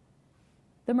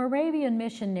 The Moravian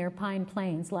mission near Pine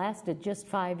Plains lasted just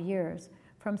 5 years,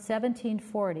 from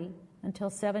 1740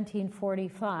 until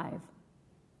 1745,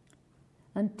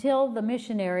 until the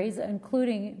missionaries,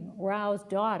 including Rao's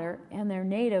daughter and their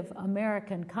Native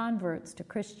American converts to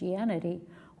Christianity,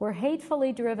 were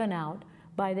hatefully driven out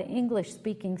by the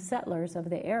English-speaking settlers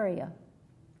of the area.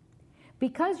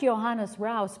 Because Johannes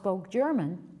Rao spoke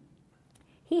German,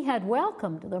 he had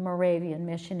welcomed the Moravian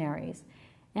missionaries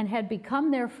and had become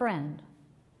their friend.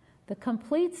 The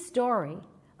complete story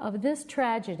of this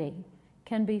tragedy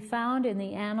can be found in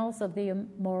the annals of the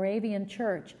Moravian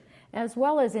Church, as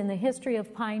well as in the history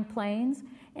of Pine Plains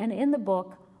and in the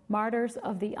book Martyrs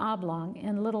of the Oblong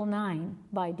and Little Nine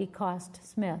by DeCoste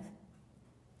Smith.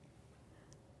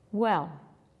 Well,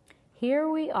 Here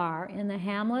we are in the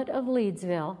hamlet of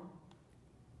Leedsville,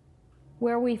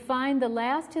 where we find the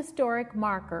last historic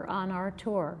marker on our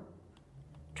tour,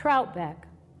 Troutbeck,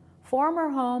 former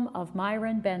home of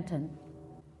Myron Benton,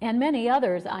 and many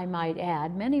others, I might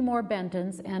add, many more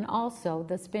Bentons, and also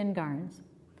the Spingarns.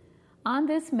 On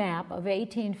this map of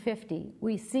 1850,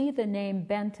 we see the name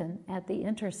Benton at the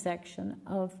intersection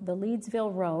of the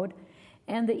Leedsville Road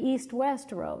and the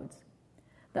east-west roads.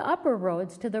 The upper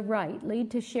roads to the right lead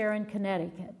to Sharon,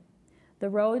 Connecticut. The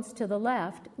roads to the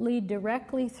left lead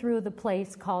directly through the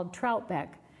place called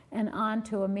Troutbeck and on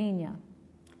to Amenia.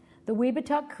 The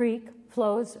Weebatuck Creek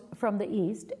flows from the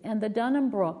east and the Dunham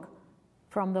Brook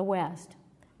from the west,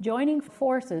 joining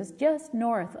forces just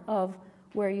north of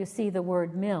where you see the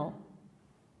word mill.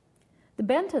 The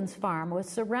Benton's farm was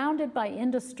surrounded by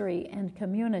industry and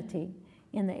community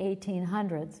in the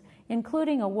 1800s,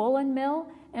 including a woolen mill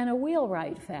and a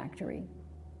wheelwright factory.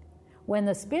 When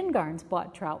the Spingarns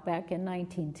bought Troutbeck in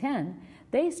 1910,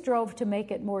 they strove to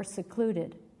make it more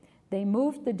secluded. They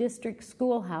moved the district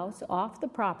schoolhouse off the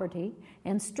property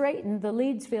and straightened the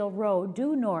Leedsville Road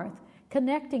due north,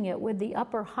 connecting it with the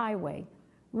upper highway,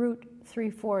 Route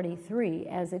 343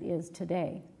 as it is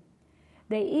today.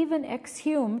 They even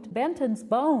exhumed Benton's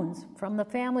bones from the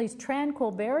family's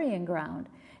tranquil burying ground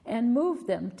and moved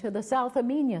them to the South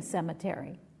Amenia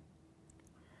Cemetery.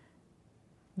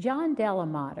 John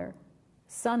Delamater,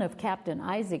 son of Captain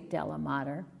Isaac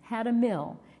Delamater, had a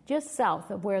mill just south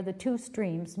of where the two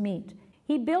streams meet.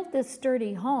 He built this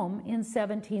sturdy home in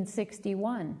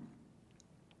 1761.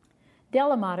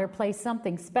 Delamater placed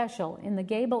something special in the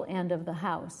gable end of the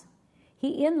house.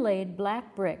 He inlaid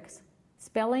black bricks,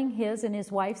 spelling his and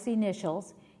his wife's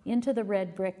initials into the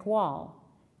red brick wall,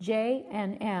 J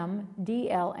and M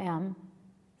DLM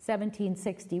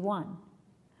 1761,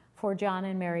 for John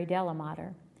and Mary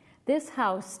Delamater. This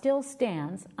house still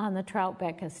stands on the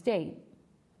Troutbeck estate.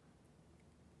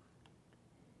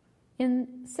 In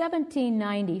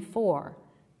 1794,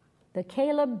 the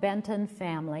Caleb Benton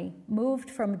family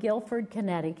moved from Guilford,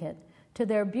 Connecticut, to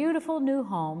their beautiful new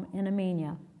home in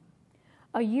Amenia.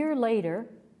 A year later,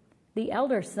 the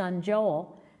elder son,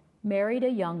 Joel, married a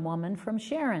young woman from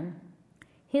Sharon.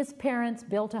 His parents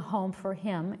built a home for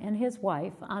him and his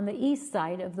wife on the east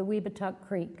side of the Weebatuck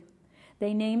Creek.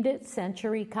 They named it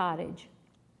Century Cottage.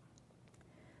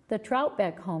 The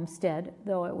Troutbeck homestead,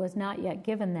 though it was not yet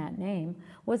given that name,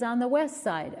 was on the west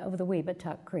side of the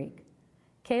Weebatuck Creek.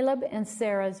 Caleb and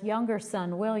Sarah's younger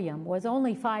son, William, was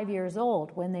only 5 years old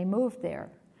when they moved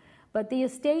there, but the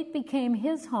estate became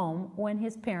his home when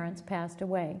his parents passed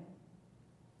away.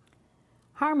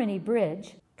 Harmony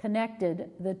Bridge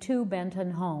connected the two Benton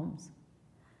homes.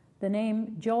 The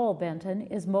name Joel Benton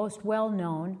is most well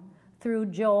known through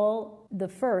Joel the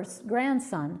first's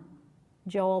grandson,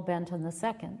 Joel Benton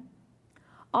II.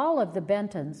 All of the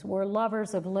Bentons were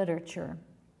lovers of literature.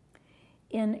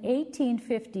 In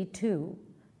 1852,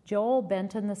 Joel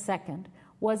Benton II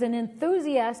was an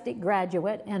enthusiastic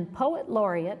graduate and poet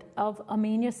laureate of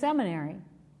Amenia Seminary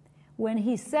when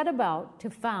he set about to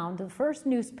found the first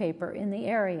newspaper in the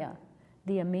area,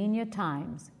 the Amenia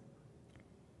Times.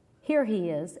 Here he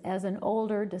is as an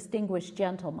older, distinguished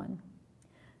gentleman.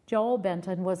 Joel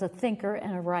Benton was a thinker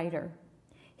and a writer.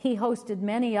 He hosted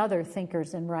many other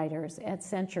thinkers and writers at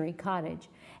Century Cottage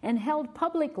and held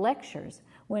public lectures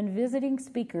when visiting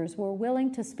speakers were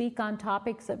willing to speak on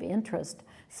topics of interest,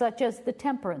 such as the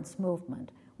temperance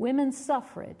movement, women's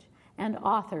suffrage, and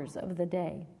authors of the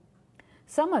day.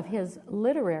 Some of his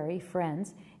literary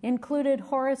friends included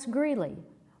Horace Greeley,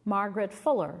 Margaret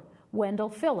Fuller, Wendell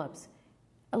Phillips,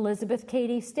 Elizabeth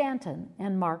Cady Stanton,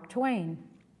 and Mark Twain.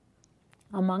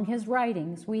 Among his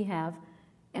writings, we have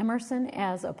Emerson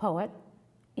as a Poet,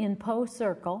 In Poe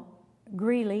Circle,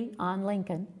 Greeley on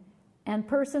Lincoln, and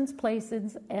Persons,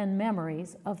 Places, and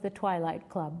Memories of the Twilight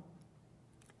Club.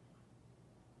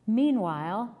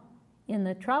 Meanwhile, in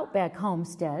the Troutbeck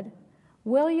homestead,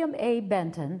 William A.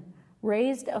 Benton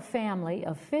raised a family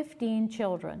of 15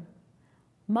 children,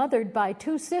 mothered by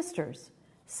two sisters,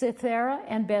 Cythera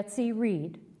and Betsy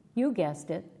Reed, you guessed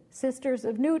it, sisters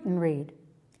of Newton Reed.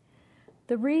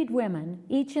 The Reed women,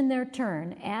 each in their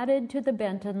turn, added to the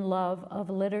Benton love of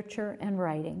literature and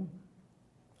writing.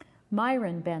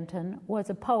 Myron Benton was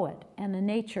a poet and a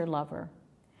nature lover.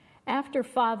 After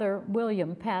Father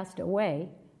William passed away,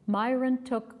 Myron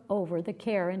took over the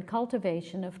care and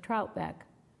cultivation of Troutbeck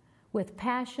with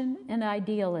passion and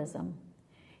idealism.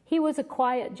 He was a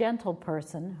quiet, gentle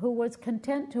person who was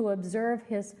content to observe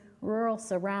his rural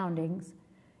surroundings,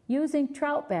 using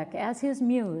Troutbeck as his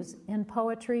muse in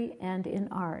poetry and in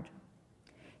art.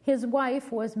 His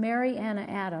wife was Mary Anna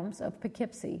Adams of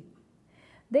Poughkeepsie.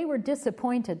 They were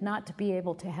disappointed not to be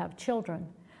able to have children,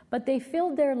 but they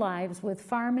filled their lives with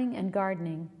farming and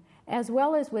gardening, as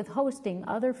well as with hosting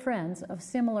other friends of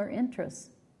similar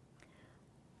interests.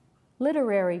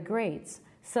 Literary greats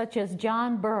such as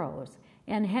John Burroughs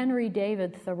and Henry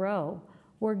David Thoreau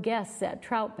were guests at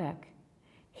Troutbeck.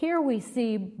 Here we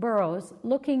see Burroughs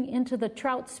looking into the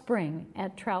trout spring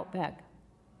at Troutbeck.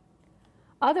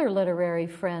 Other literary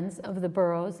friends of the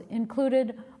Burroughs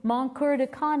included Moncur de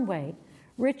Conway,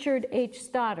 Richard H.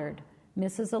 Stoddard,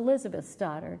 Mrs. Elizabeth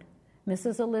Stoddard,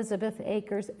 Mrs. Elizabeth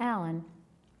Akers Allen,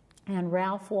 and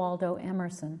Ralph Waldo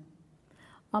Emerson.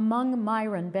 Among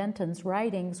Myron Benton's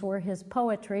writings were his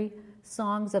poetry,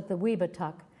 Songs of the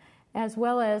Weebatuck, as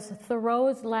well as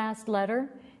Thoreau's Last Letter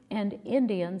and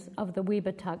Indians of the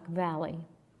Weebatuck Valley.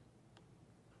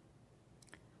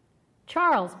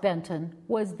 Charles Benton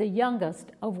was the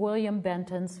youngest of William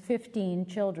Benton's 15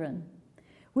 children.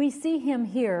 We see him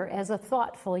here as a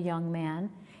thoughtful young man,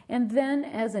 and then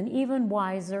as an even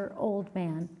wiser old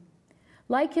man.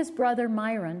 Like his brother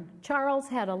Myron, Charles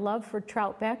had a love for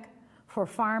Troutbeck, for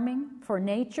farming, for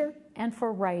nature, and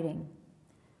for writing.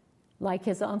 Like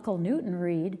his uncle Newton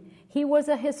Reed, he was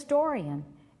a historian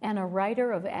and a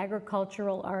writer of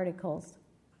agricultural articles.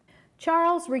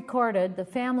 Charles recorded the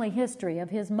family history of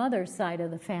his mother's side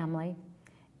of the family,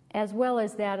 as well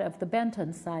as that of the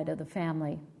Benton side of the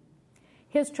family.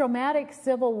 His traumatic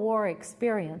Civil War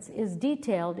experience is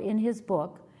detailed in his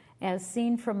book, As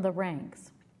Seen from the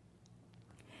Ranks.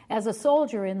 As a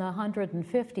soldier in the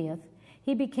 150th,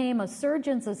 he became a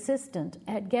surgeon's assistant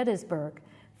at Gettysburg,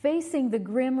 facing the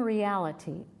grim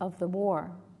reality of the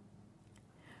war.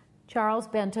 Charles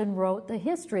Benton wrote the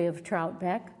history of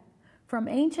Troutbeck from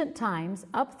ancient times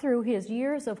up through his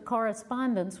years of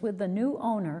correspondence with the new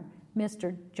owner,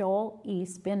 Mr. Joel E.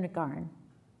 Spingarn.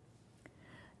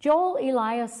 Joel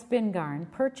Elias Spingarn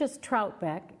purchased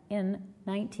Troutbeck in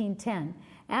 1910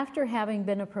 after having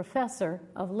been a professor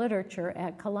of literature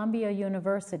at Columbia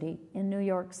University in New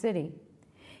York City.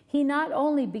 He not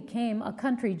only became a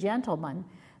country gentleman,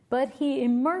 but he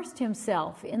immersed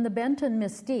himself in the Benton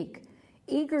mystique,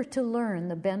 eager to learn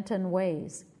the Benton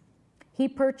ways. He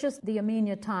purchased the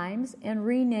Amenia Times and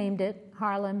renamed it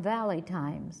Harlem Valley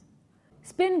Times.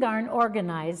 Spingarn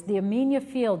organized the Amenia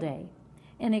Field Day,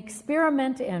 an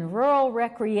experiment in rural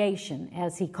recreation,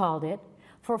 as he called it,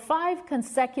 for 5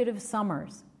 consecutive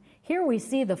summers. Here we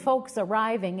see the folks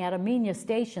arriving at Amenia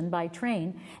Station by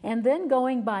train and then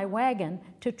going by wagon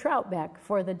to Troutbeck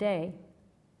for the day.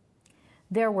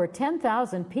 There were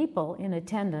 10,000 people in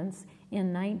attendance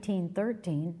in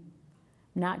 1913.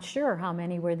 Not sure how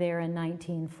many were there in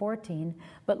 1914,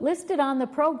 but listed on the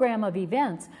program of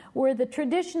events were the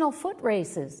traditional foot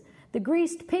races, the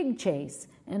greased pig chase,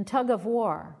 and tug of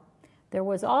war. There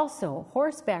was also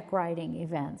horseback riding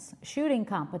events, shooting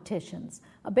competitions,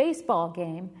 a baseball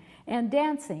game, and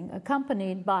dancing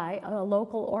accompanied by a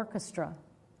local orchestra.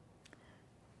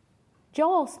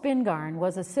 Joel Spingarn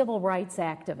was a civil rights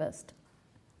activist,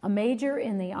 a major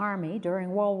in the Army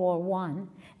during World War I,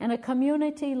 and a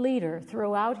community leader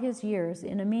throughout his years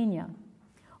in Amenia,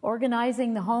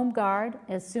 organizing the Home Guard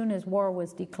as soon as war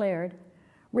was declared,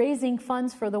 raising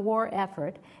funds for the war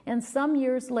effort, and some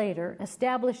years later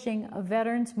establishing a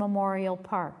Veterans Memorial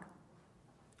Park.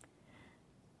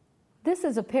 This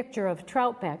is a picture of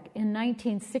Troutbeck in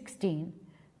 1916,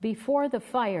 before the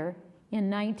fire in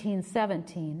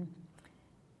 1917.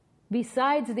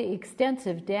 Besides the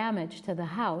extensive damage to the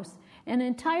house, an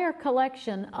entire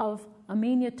collection of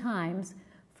Amenia Times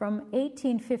from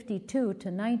 1852 to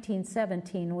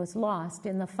 1917 was lost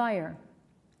in the fire.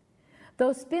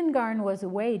 Though Spingarn was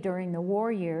away during the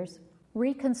war years,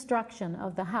 reconstruction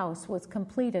of the house was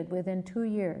completed within 2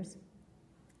 years.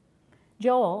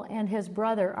 Joel and his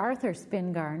brother Arthur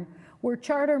Spingarn were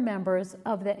charter members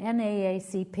of the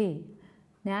NAACP,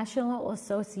 National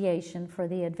Association for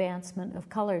the Advancement of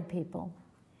Colored People.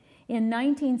 In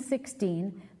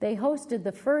 1916, they hosted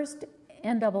the first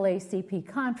NAACP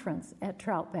conference at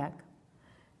Troutbeck.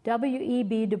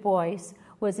 W.E.B. Du Bois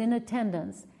was in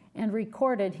attendance and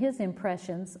recorded his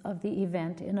impressions of the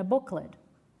event in a booklet.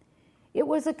 It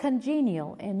was a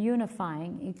congenial and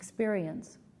unifying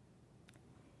experience.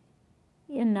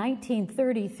 In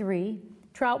 1933,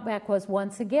 Troutbeck was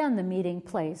once again the meeting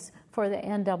place for the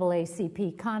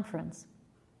NAACP conference.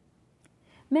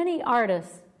 Many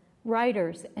artists,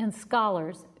 writers, and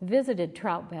scholars visited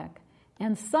Troutbeck,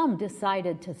 and some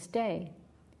decided to stay.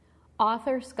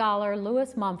 Author-scholar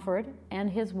Lewis Mumford and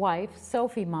his wife,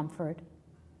 Sophie Mumford.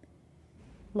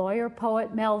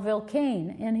 Lawyer-poet Melville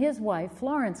Cain and his wife,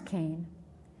 Florence Cain.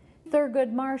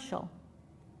 Thurgood Marshall.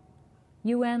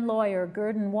 UN lawyer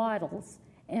Gurdon Waddles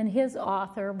and his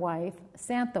author wife,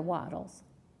 Santha Waddles.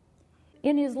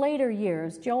 In his later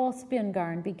years, Joel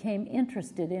Spingarn became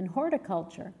interested in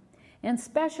horticulture and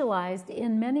specialized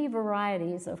in many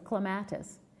varieties of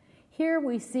clematis. Here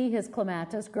we see his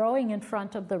clematis growing in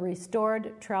front of the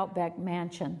restored Troutbeck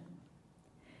mansion.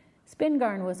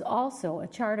 Spingarn was also a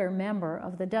charter member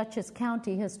of the Dutchess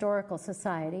County Historical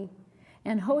Society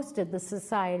and hosted the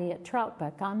society at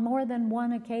Troutbeck on more than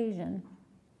one occasion.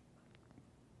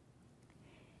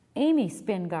 Amy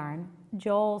Spingarn,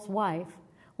 Joel's wife,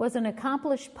 was an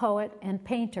accomplished poet and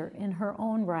painter in her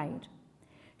own right.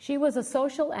 She was a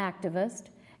social activist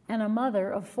and a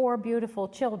mother of 4 beautiful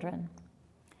children.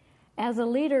 As a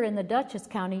leader in the Dutchess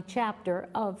County chapter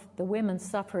of the women's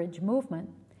suffrage movement,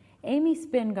 Amy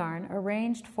Spingarn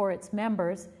arranged for its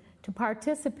members to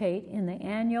participate in the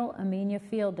annual Amenia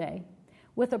Field Day,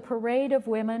 with a parade of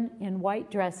women in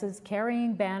white dresses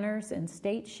carrying banners and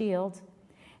state shields,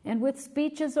 and with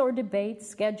speeches or debates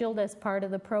scheduled as part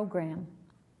of the program.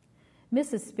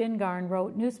 Mrs. Spingarn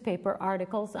wrote newspaper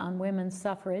articles on women's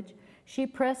suffrage. She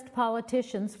pressed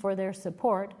politicians for their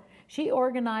support. She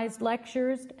organized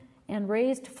lectures and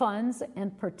raised funds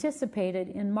and participated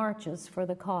in marches for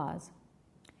the cause.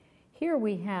 Here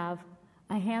we have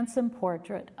a handsome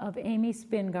portrait of Amy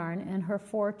Spingarn and her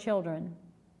 4 children.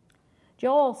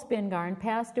 Joel Spingarn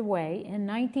passed away in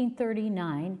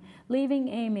 1939, leaving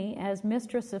Amy as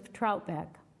mistress of Troutbeck.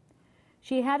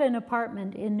 She had an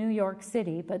apartment in New York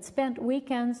City, but spent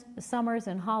weekends, summers,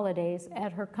 and holidays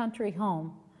at her country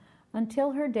home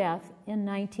until her death in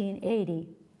 1980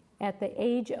 at the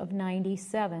age of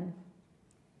 97.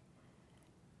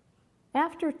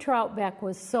 After Troutbeck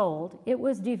was sold, it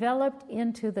was developed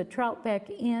into the Troutbeck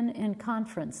Inn and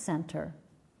Conference Center.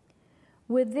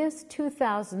 With this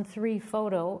 2003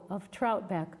 photo of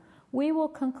Troutbeck, we will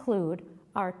conclude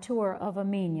our tour of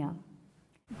Amenia.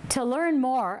 To learn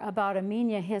more about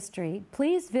Amenia history,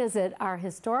 please visit our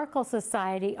Historical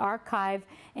Society Archive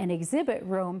and Exhibit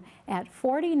Room at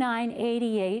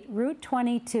 4988 Route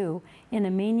 22 in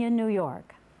Amenia, New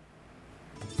York.